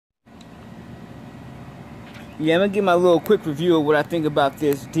Yeah, I'm gonna give my little quick review of what I think about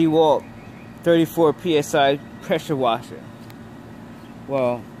this Dewalt 34 PSI pressure washer.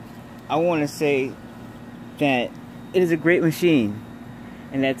 Well, I want to say that it is a great machine,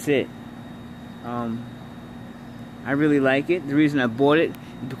 and that's it. I really like it. The reason I bought it is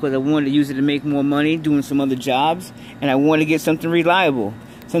because I wanted to use it to make more money doing some other jobs, and I wanted to get something reliable,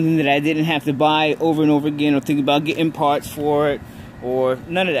 something that I didn't have to buy over and over again or think about getting parts for it or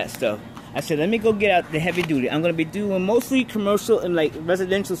none of that stuff. I said, let me go get out the heavy duty. I'm going to be doing mostly commercial and like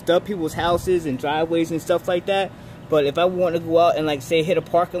residential stuff, people's houses and driveways and stuff like that. But if I want to go out and like say hit a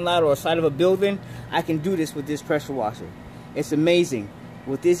parking lot or a side of a building, I can do this with this pressure washer. It's amazing.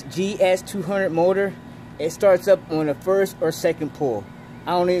 With this GS200 motor, it starts up on the first or second pull.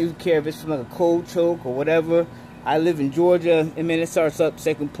 I don't even care if it's from like a cold choke or whatever. I live in Georgia, and man, it starts up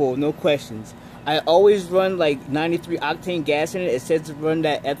second pull, no questions. I always run like 93 octane gas in it. It says to run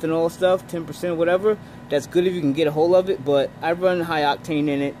that ethanol stuff, 10% or whatever. That's good if you can get a hold of it, but I run high octane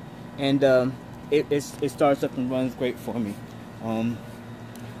in it, and it starts up and runs great for me. I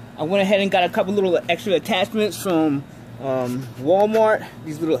went ahead and got a couple little extra attachments from Walmart.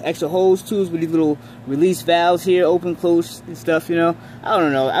 These little extra hose tools with these little release valves here, open, close, and stuff, you know. I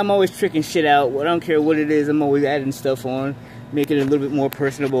don't know. I'm always tricking shit out. I don't care what it is. I'm always adding stuff on, making it a little bit more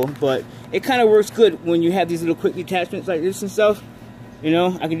personable. But it kind of works good when you have these little quick detachments like this and stuff. You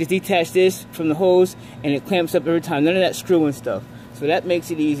know, I can just detach this from the hose, and it clamps up every time. None of that screwing stuff. So that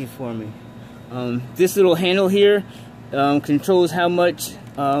makes it easy for me. This little handle here controls how much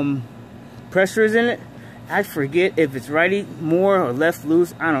pressure is in it. I forget if it's righty more or left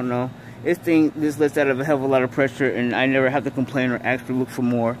loose. I don't know. This lets out a hell of a lot of pressure, and I never have to complain or actually look for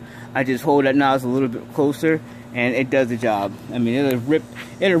more. I just hold that nozzle a little bit closer, and it does the job. I mean, it'll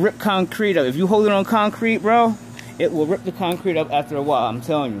rip concrete up. If you hold it on concrete, bro, it will rip the concrete up after a while. I'm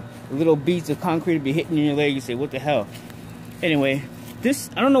telling you, the little beads of concrete will be hitting in your leg. You say, "What the hell?" Anyway,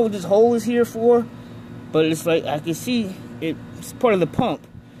 I don't know what this hole is here for, but it's like I can see it's part of the pump.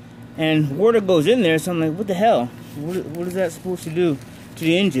 And water goes in there, so I'm like, what the hell? What is that supposed to do to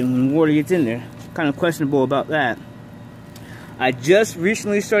the engine when water gets in there? Kind of questionable about that. I just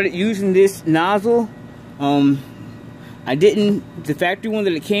recently started using this nozzle. The factory one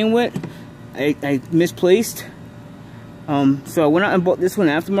that it came with, I misplaced. So I went out and bought this one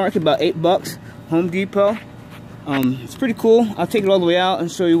aftermarket, about $8, Home Depot. It's pretty cool. I'll take it all the way out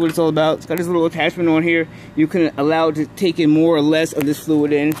and show you what it's all about. It's got this little attachment on here. You can allow it to take in more or less of this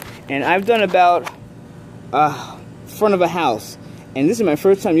fluid in. And I've done about front of a house. And this is my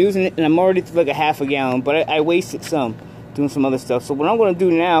first time using it, and I'm already to like a half a gallon. But I wasted some doing some other stuff. So what I'm going to do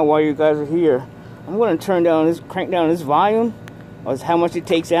now while you guys are here, I'm going to crank down this volume of how much it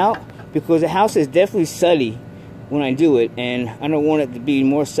takes out. Because the house is definitely sudsy when I do it. And I don't want it to be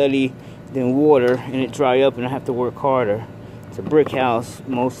more sudsy than water and it dry up and I have to work harder. It's a brick house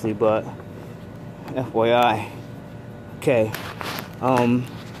mostly, but FYI. Okay.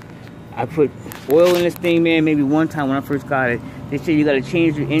 I put oil in this thing, man, maybe one time when I first got it. They said you gotta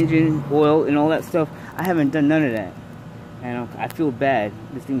change your engine oil and all that stuff. I haven't done none of that. And I feel bad.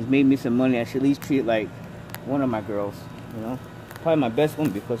 This thing's made me some money. I should at least treat it like one of my girls, you know? Probably my best one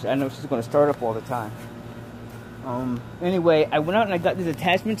because I know she's gonna start up all the time. Anyway, I went out and I got this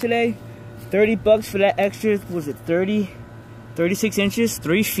attachment today. $30 for that extra, was it 36 inches,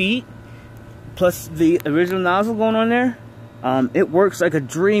 3 feet, plus the original nozzle going on there. It works like a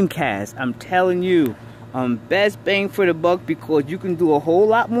dream cast, I'm telling you. Best bang for the buck because you can do a whole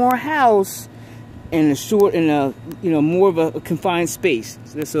lot more house in more of a confined space.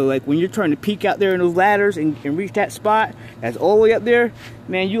 So like when you're trying to peek out there in those ladders and reach that spot that's all the way up there,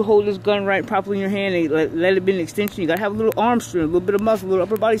 man, you hold this gun right properly in your hand and let it be an extension. You gotta have a little arm strength, a little bit of muscle, a little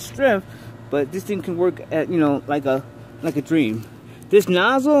upper body strength. But this thing can work at, like a dream. This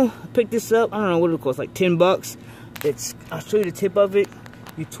nozzle, I picked this up, I don't know what it costs, like $10. I'll show you the tip of it.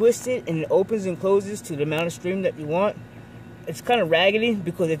 You twist it and it opens and closes to the amount of stream that you want. It's kind of raggedy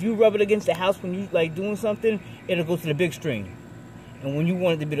because if you rub it against the house when you like doing something, it'll go to the big stream. And when you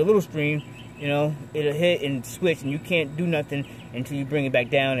want it to be the little stream, it'll hit and switch and you can't do nothing until you bring it back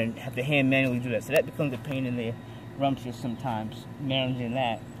down and have to hand manually do that. So that becomes a pain in the rumptious sometimes, managing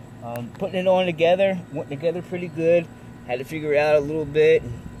that. Putting it on together, went together pretty good. Had to figure it out a little bit,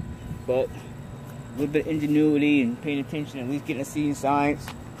 but a little bit of ingenuity and paying attention, at least getting a C in science,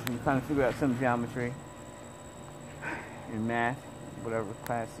 and kind of figure out some geometry and math, whatever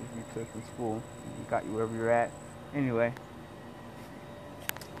classes you took in school. You got you wherever you're at. Anyway,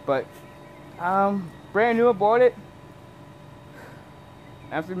 but brand new, I bought it.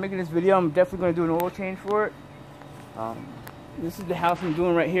 After making this video, I'm definitely going to do an oil change for it. This is the house I'm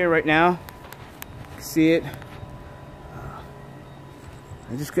doing right here, right now. You can see it.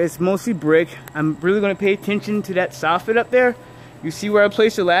 It's mostly brick. I'm really going to pay attention to that soffit up there. You see where I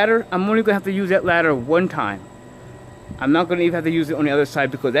placed the ladder? I'm only going to have to use that ladder one time. I'm not going to even have to use it on the other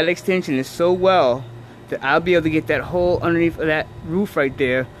side because that extension is so well that I'll be able to get that hole underneath of that roof right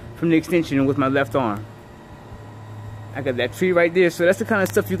there from the extension with my left arm. I got that tree right there, so that's the kind of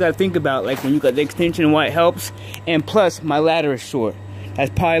stuff you got to think about, like when you got the extension and why it helps. And plus, my ladder is short.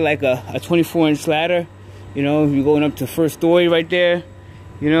 That's probably like a 24-inch ladder. You know, you're going up to the first story right there.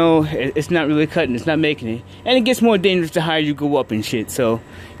 You know, it's not really cutting, it's not making it. And it gets more dangerous the higher you go up and shit. So,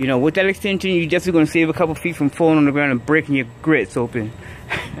 you know, with that extension, you're definitely going to save a couple feet from falling on the ground and breaking your grits open.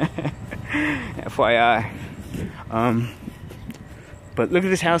 FYI. But look at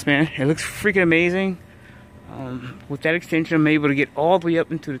this house, man. It looks freaking amazing. With that extension, I'm able to get all the way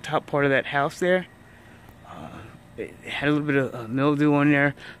up into the top part of that house there. It had a little bit of mildew on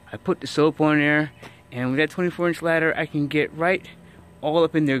there. I put the soap on there. And with that 24-inch ladder, I can get right all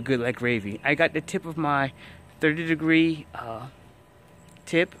up in there good like gravy. I got the tip of my 30-degree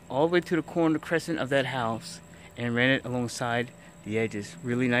tip all the way to the corner crescent of that house and ran it alongside the edges.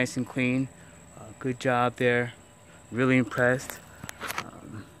 Really nice and clean. Good job there. Really impressed.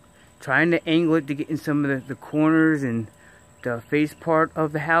 Trying to angle it to get in some of the corners and the face part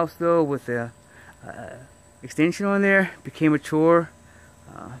of the house though with the extension on there became a chore.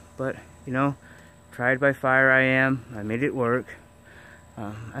 But you know, tried by fire I made it work.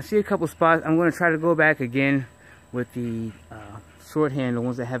 I see a couple spots. I'm going to try to go back again with the shorthand, the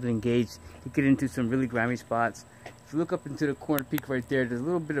ones that haven't engaged, to get into some really grimy spots. If you look up into the corner peak right there, there's a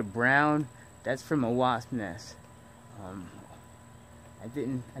little bit of brown. That's from a wasp nest. I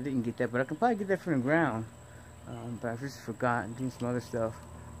didn't get that, but I can probably get that from the ground. But I just forgot and doing some other stuff.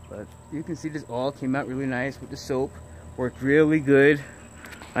 But you can see this all came out really nice with the soap. Worked really good.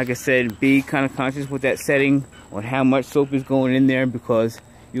 Like I said, be kind of conscious with that setting on how much soap is going in there, because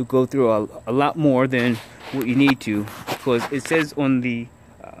you'll go through a lot more than what you need to. Because it says on the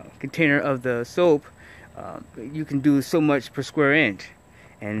container of the soap, you can do so much per square inch.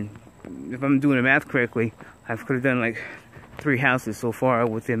 And if I'm doing the math correctly, I could have done like 3 houses so far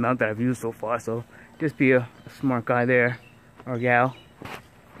with the amount that I've used so far. So just be a smart guy there, or gal.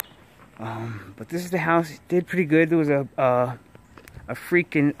 But this is the house. It did pretty good. There was a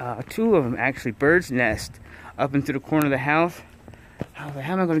freaking 2 of them actually, bird's nest up into the corner of the house. I was like,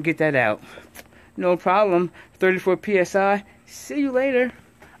 how am I going to get that out? No problem. 34 psi. See you later.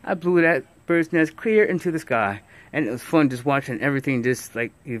 I blew that bird's nest clear into the sky, and it was fun just watching everything just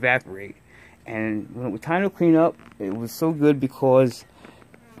like evaporate. And when it was time to clean up, it was so good because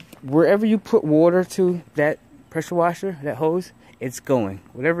wherever you put water to that pressure washer, that hose, it's going.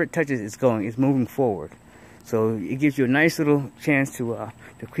 Whatever it touches, it's going. It's moving forward. So it gives you a nice little chance to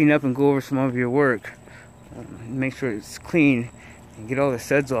clean up and go over some of your work. Make sure it's clean and get all the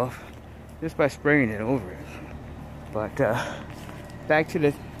suds off just by spraying it over it. But back to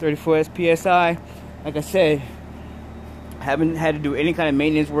the 34 PSI, like I said, haven't had to do any kind of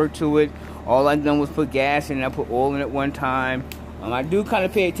maintenance work to it. All I've done was put gas in and I put oil in it one time. I do kind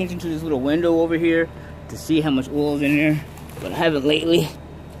of pay attention to this little window over here to see how much oil is in there, but I haven't lately.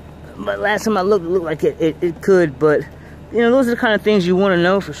 But last time I looked, it looked like it could. But you know, those are the kind of things you want to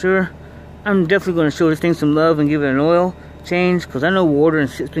know for sure. I'm definitely going to show this thing some love and give it an oil change, because I know water and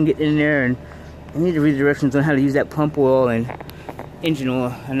shit's been getting in there, and I need to read directions on how to use that pump oil and engine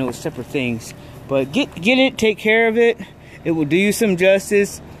oil. I know it's separate things, but get it, take care of it. It will do you some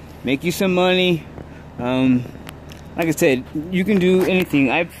justice, make you some money. Like I said, you can do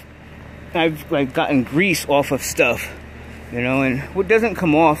anything. I've like gotten grease off of stuff, you know, and what doesn't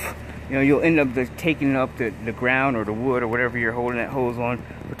come off, you know, you'll end up just taking up the ground or the wood or whatever you're holding that hose on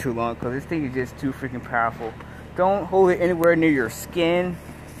for too long, because this thing is just too freaking powerful. Don't hold it anywhere near your skin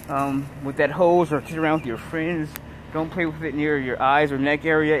with that hose, or sit around with your friends. Don't play with it near your eyes or neck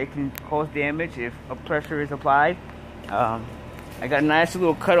area. It can cause damage if a pressure is applied. I got a nice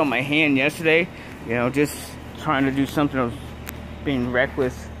little cut on my hand yesterday, you know, just trying to do something. I was being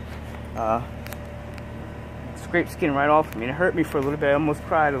reckless. Scraped skin right off of me. It hurt me for a little bit. I almost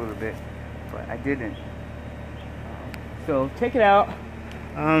cried a little bit, but I didn't. So take it out.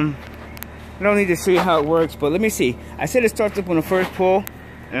 I don't need to show you how it works, but let me see. I said it starts up on the first pull,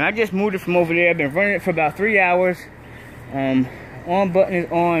 and I just moved it from over there. I've been running it for about 3 hours. On button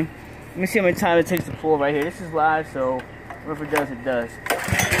is on. Let me see how many times it takes to pull right here. This is live, so whatever it does, it does. Yeah,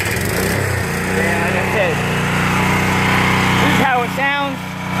 like I said, this is how it sounds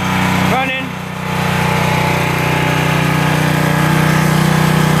running.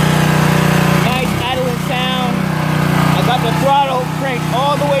 Nice idling sound. I got the throttle cranked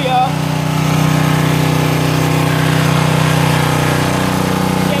all the way up.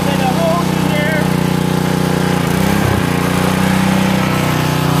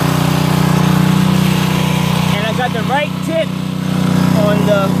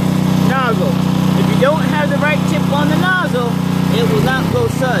 the nozzle. If you don't have the right tip on the nozzle, it will not blow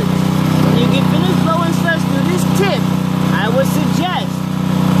suds. When you get finished blowing suds through this tip, I would suggest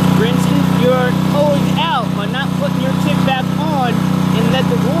rinsing your hose out or not putting your tip back on and let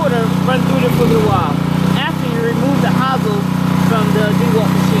the water run through it for a little while after you remove the hosel from the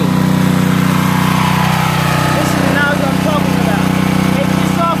Dewalt machine. This is the nozzle I'm talking about. Take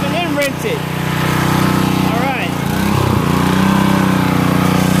this off and then rinse it. Alright.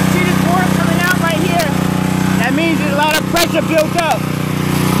 See this water coming out right here? That means there's a lot of pressure built up.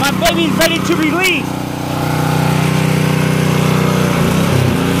 My baby's ready to release.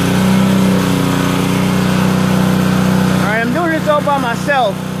 Alright, I'm doing this all by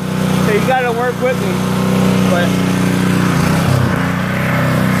myself, so you gotta work with me. But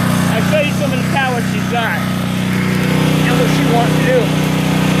I'll show you some of the power she's got and what she wants to do.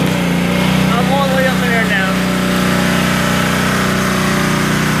 I'm all the way up in there now.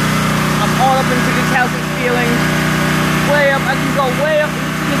 I'm all up into this house's ceiling. Way up, I can go way up. To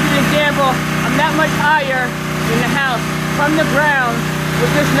give you an example, I'm that much higher in the house from the ground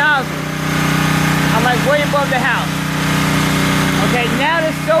with this nozzle. I'm like way above the house. Okay, now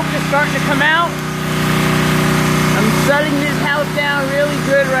the soap is starting to come out. I'm sudsing this house down really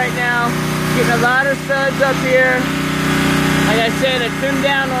good right now. Getting a lot of suds up here. Like I said, I trimmed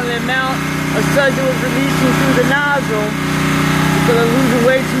down on the amount of suds that was releasing through the nozzle because I'm losing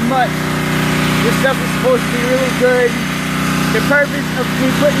way too much. This stuff is supposed to be really good. The purpose of me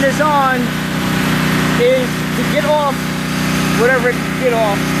putting this on is to get off whatever it can get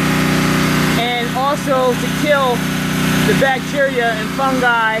off, and also to kill the bacteria and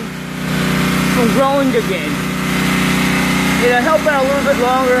fungi from growing again. It'll help out a little bit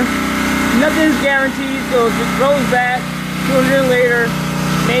longer. Nothing's guaranteed, so if it grows back sooner or later,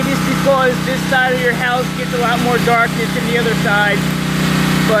 maybe it's because this side of your house gets a lot more darkness than the other side,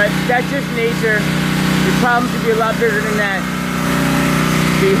 but that's just nature. Your problems could be a lot bigger than that.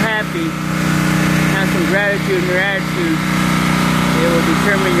 Be happy, have some gratitude in your attitude. It will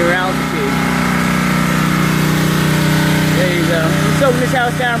determine your altitude. There you go. I'm soaking this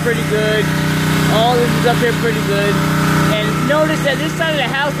house down pretty good. All this is up here pretty good. And notice that this side of the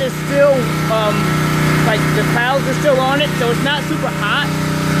house is still, like the clouds are still on it, so it's not super hot.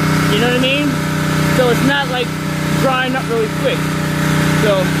 You know what I mean? So it's not like drying up really quick.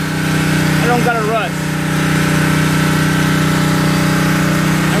 So I don't gotta rush.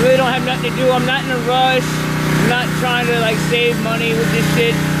 I really don't have nothing to do. I'm not in a rush. I'm not trying to like save money with this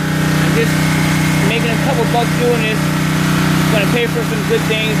shit. I'm just making a couple bucks doing this. I'm gonna pay for some good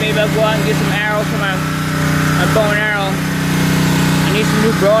things. Maybe I'll go out and get some arrows for my bow and arrow. I need some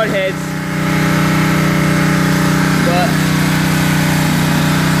new broadheads. But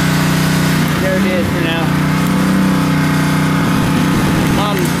there it is for now.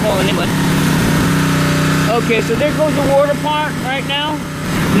 Mom's calling in. Okay, so there goes the water part right now.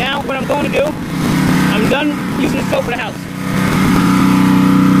 Now what I'm going to do, I'm done using the soap for the house.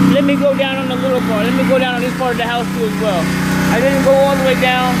 Let me go down on the little part. Let me go down on this part of the house too as well. I didn't go all the way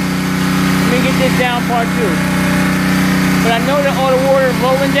down. Let me get this down part too. But I know that all the water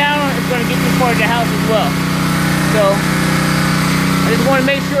rolling down is going to get this part of the house as well. So I just want to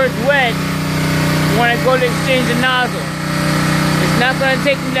make sure it's wet when I go to exchange the nozzle. It's not going to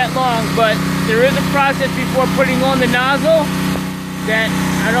take me that long, but there is a process before putting on the nozzle that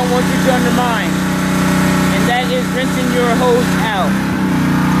I don't want you to undermine, and that is rinsing your hose out.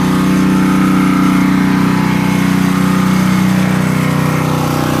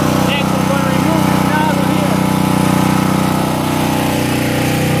 Next, I'm going to remove this nozzle here.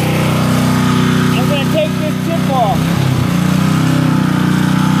 I'm going to take this tip off.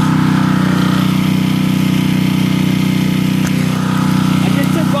 I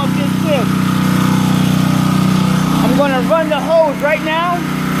just took off this tip. I'm going to run the hose right now.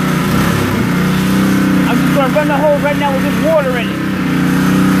 I'm just going to run the hose right now with this water in it.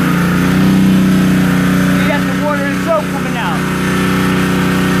 See, that's the water and soap coming out.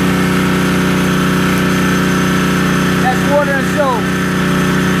 That's water and soap.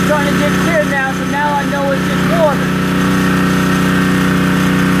 It's starting to get clear now, so now I know it's just water.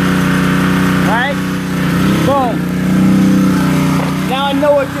 Alright? Boom. Now I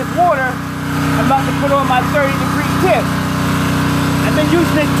know it's just water. I'm about to put on my 30-degree tip. I've been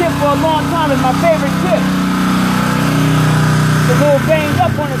using this tip for a long time. It's my favorite tip. It's a little banged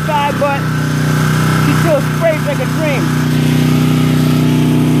up on the side, but she still sprays like a dream.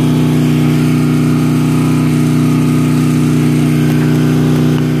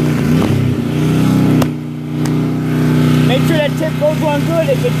 Make sure that tip goes on good.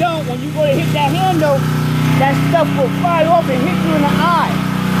 If it don't, when you go to hit that handle, that stuff will fly off and hit you in the eye.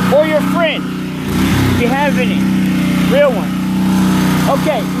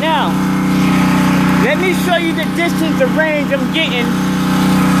 Okay, now, let me show you the distance, the range I'm getting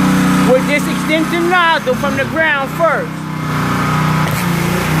with this extension nozzle from the ground first.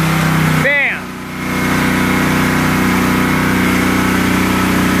 Bam!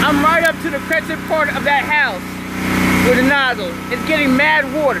 I'm right up to the crescent part of that house with the nozzle. It's getting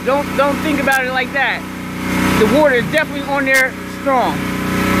mad water. Don't think about it like that. The water is definitely on there strong.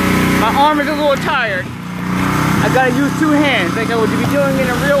 My arm is a little tired. I gotta use 2 hands like I would be doing in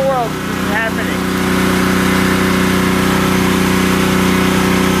the real world if this is happening.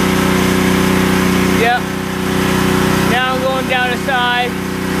 Yep. Now I'm going down the side.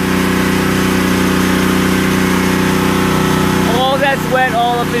 All that's wet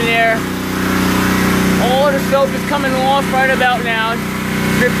all up in there. All the soap is coming off right about now,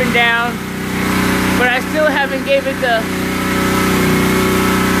 dripping down. But I still haven't gave it the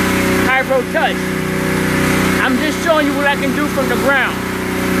hydro touch. I'm just showing you what I can do from the ground.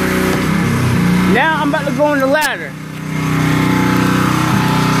 Now I'm about to go on the ladder.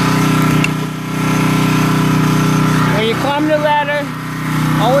 When you climb the ladder,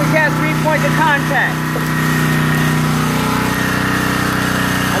 always have 3 points of contact.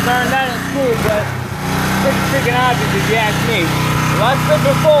 I learned that in school, but it's a freaking object if you ask me. If I slip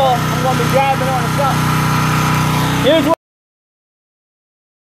or fall, I'm going to be driving on the front. Here's what